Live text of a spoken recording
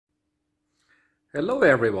Hello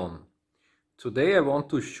everyone. Today I want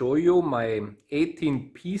to show you my 18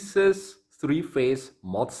 pieces 3-phase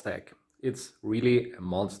MOT stack. It's really a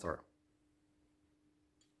monster.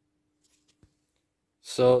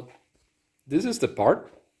 So this is the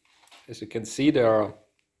part. As you can see, there are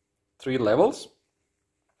 3 levels.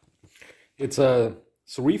 It's a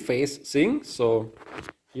 3-phase thing. So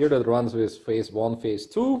here that runs with phase 1, phase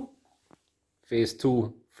 2, phase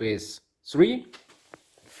 2, phase 3,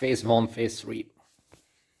 phase 1, phase 3.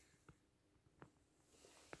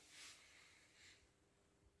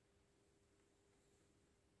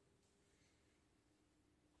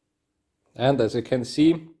 And as you can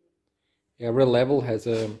see, every level has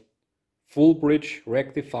a full bridge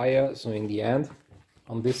rectifier. So in the end,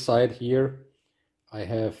 on this side here, I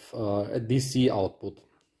have a DC output.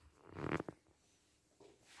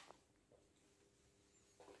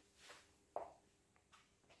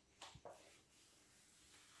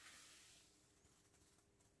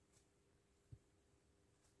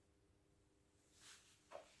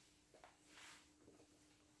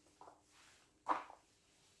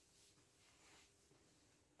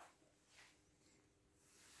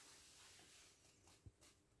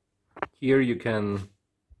 Here you can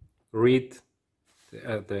read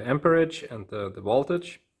the amperage and the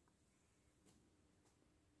voltage.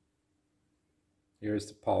 Here's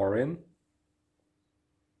the power in.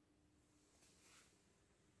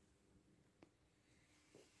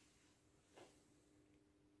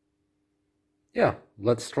 Yeah,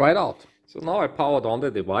 let's try it out. So now I powered on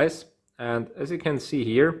the device, and as you can see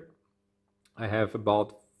here, I have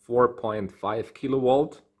about 4.5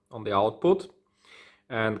 kilovolt on the output.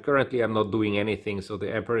 And currently I'm not doing anything, so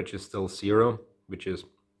the amperage is still 0, which is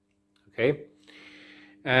okay.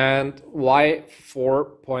 And why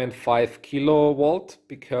 4.5 kilovolt?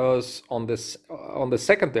 Because on the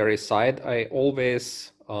secondary side, I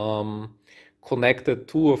always connected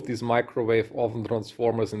 2 of these microwave oven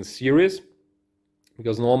transformers in series,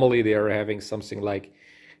 because normally they are having something like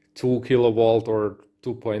 2 kilovolt or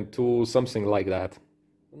 2.2, something like that.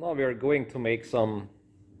 Now we are going to make some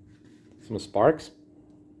sparks.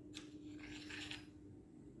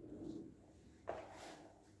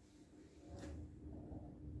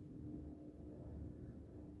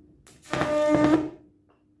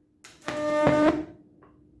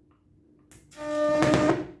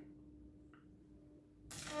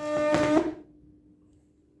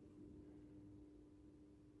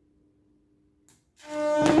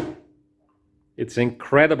 It's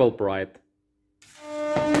incredible bright.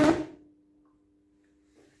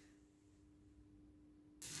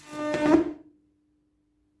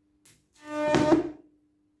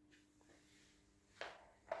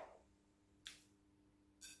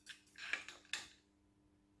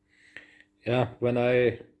 Yeah, when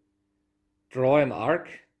I draw an arc,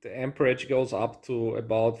 the amperage goes up to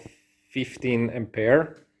about 15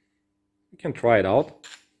 ampere. You can try it out.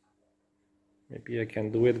 Maybe I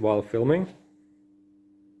can do it while filming.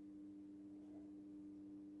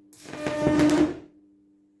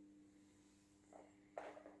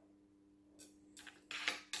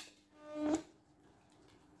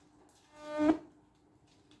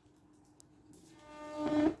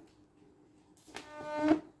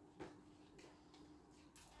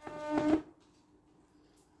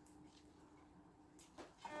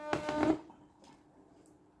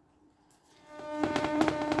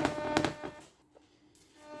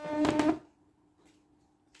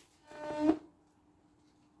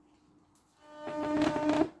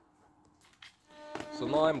 So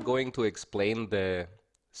now I'm going to explain the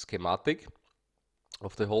schematic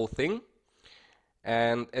of the whole thing.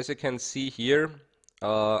 And as you can see here,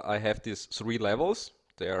 I have these 3 levels.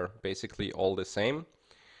 They are basically all the same.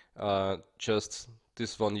 Just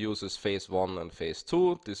this one uses phase 1 and phase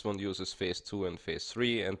 2, this one uses phase 2 and phase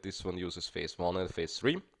 3, and this one uses phase 1 and phase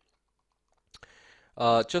 3.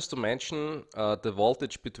 Just to mention, the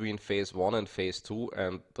voltage between phase 1 and phase 2,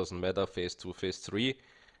 and doesn't matter, phase 2, phase 3,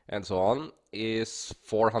 and so on, is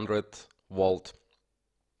 400 volt.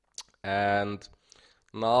 And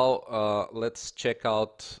now let's check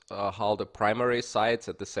out how the primary sides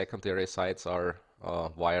and the secondary sides are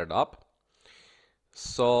wired up.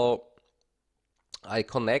 So I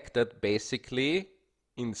connected basically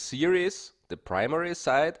in series the primary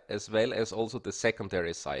side as well as also the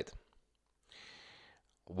secondary side.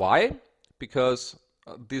 Why? Because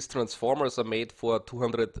these transformers are made for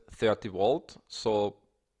 230 volt, so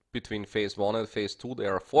between phase 1 and phase 2 they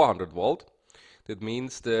are 400 volt. That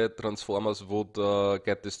means the transformers would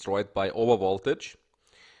get destroyed by overvoltage.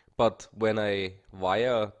 But when I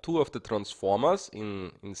wire 2 of the transformers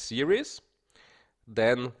in series,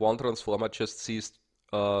 then one transformer just sees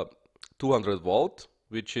 200 volt,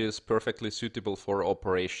 which is perfectly suitable for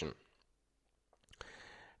operation.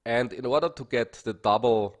 And in order to get the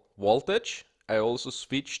double voltage, I also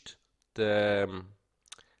switched the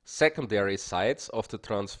secondary sides of the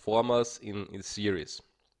transformers in series.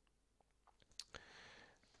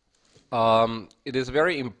 It is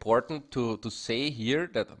very important to say here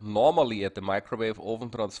that normally at the microwave oven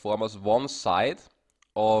transformers, one side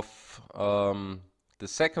of the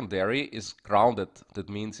secondary is grounded. That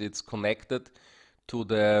means it's connected to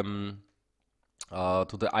the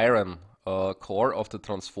iron core of the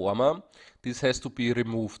transformer. This has to be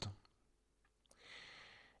removed.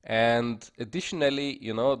 And additionally,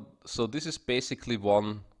 you know, so this is basically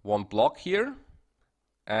one block here,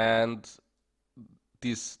 and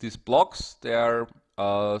these blocks, they are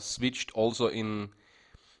switched also in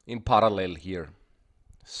parallel here.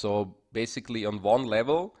 So basically on one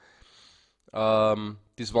level,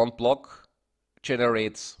 this one block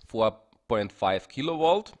generates 4.5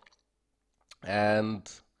 kilovolt, and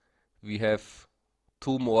we have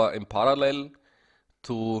two more in parallel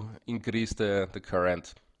to increase the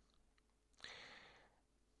current.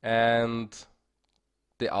 And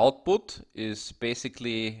the output is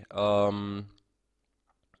basically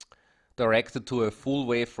directed to a full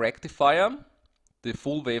wave rectifier. The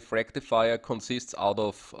full wave rectifier consists out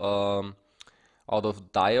of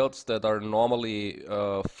diodes that are normally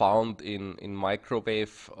found in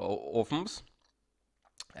microwave ovens,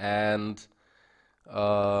 and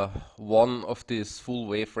one of these full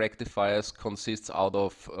wave rectifiers consists out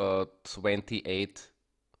of 28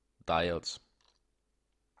 diodes.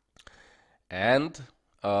 And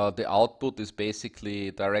the output is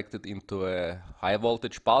basically directed into a high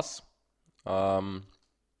voltage bus,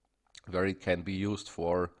 where it can be used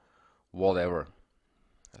for whatever.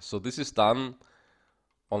 So this is done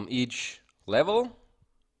on each level,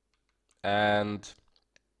 and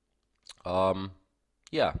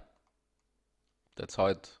yeah, that's how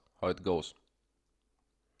it goes.